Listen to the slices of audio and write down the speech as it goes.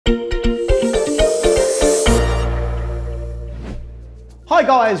Hi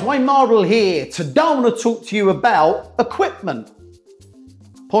guys, Mardle here. Today I want to talk to you about equipment.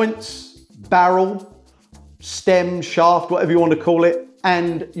 Points, barrel, stem, shaft, whatever you want to call it,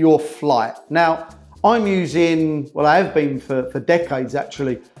 and your flight. Now, I'm using, well I have been for decades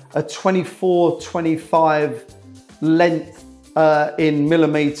actually, a 24-25 length in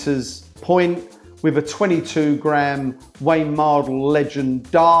millimeters point with a 22 gram Mardle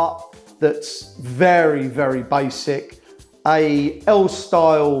Legend dart that's very, very basic. A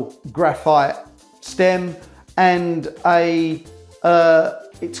L-style graphite stem and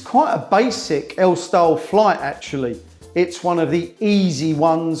it's quite a basic L-style flight actually. It's one of the easy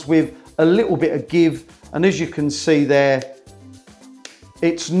ones with a little bit of give, and as you can see there,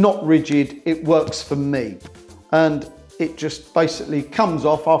 it's not rigid, it works for me. And it just basically comes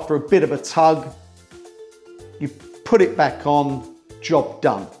off after a bit of a tug, you put it back on, job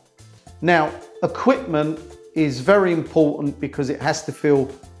done. Now, equipment is very important because it has to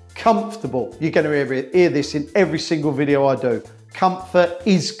feel comfortable. You're going to hear this in every single video I do. Comfort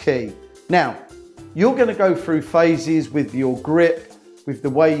is key. Now, you're going to go through phases with your grip, with the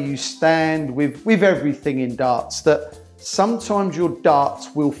way you stand, with everything in darts, that sometimes your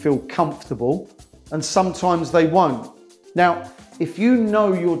darts will feel comfortable and sometimes they won't. Now, if you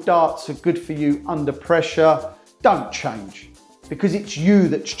know your darts are good for you under pressure, don't change, because it's you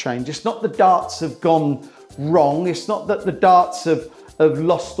that's changed. It's not the darts have gone wrong. It's not that the darts have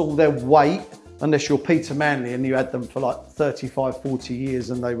lost all their weight, unless you're Peter Manley and you had them for like 35, 40 years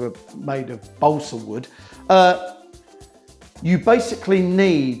and they were made of balsa wood. You basically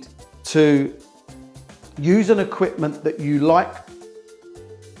need to use an equipment that you like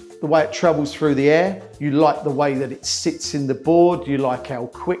the way it travels through the air, you like the way that it sits in the board, you like how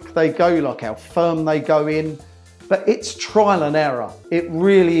quick they go, you like how firm they go in, but it's trial and error. It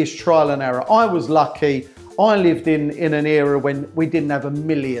really is trial and error. I was lucky. I lived in an era when we didn't have a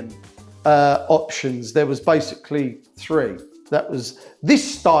million options. There was basically three. That was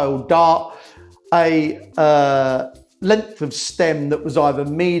this style dart, a length of stem that was either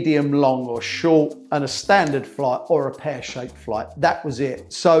medium, long or short, and a standard flight or a pear-shaped flight. That was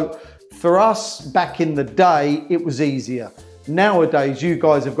it. So for us back in the day, it was easier. Nowadays, you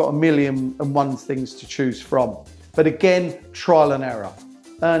guys have got a million and one things to choose from. But again, trial and error.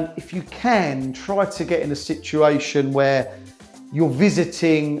 And if you can, try to get in a situation where you're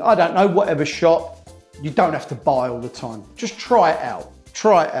visiting, I don't know, whatever shop. You don't have to buy all the time. Just try it out.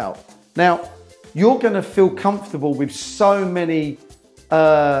 Try it out. Now, you're going to feel comfortable with so many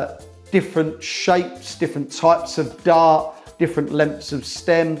different shapes, different types of dart, different lengths of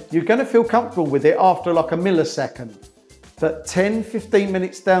stem. You're going to feel comfortable with it after like a millisecond. But 10, 15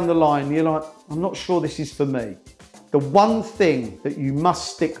 minutes down the line, you're like, I'm not sure this is for me. The one thing that you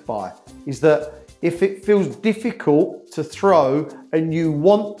must stick by is that if it feels difficult to throw and you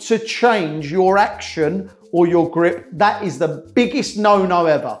want to change your action or your grip, that is the biggest no-no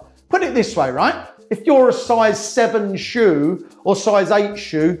ever. Put it this way, right? If you're a size 7 shoe or size 8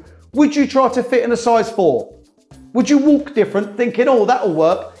 shoe, would you try to fit in a size 4? Would you walk different thinking, oh, that'll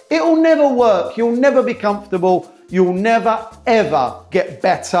work? It'll never work. You'll never be comfortable. You'll never, ever get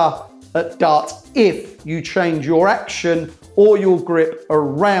better at darts if you change your action or your grip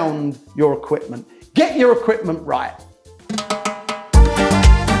around your equipment. Get your equipment right.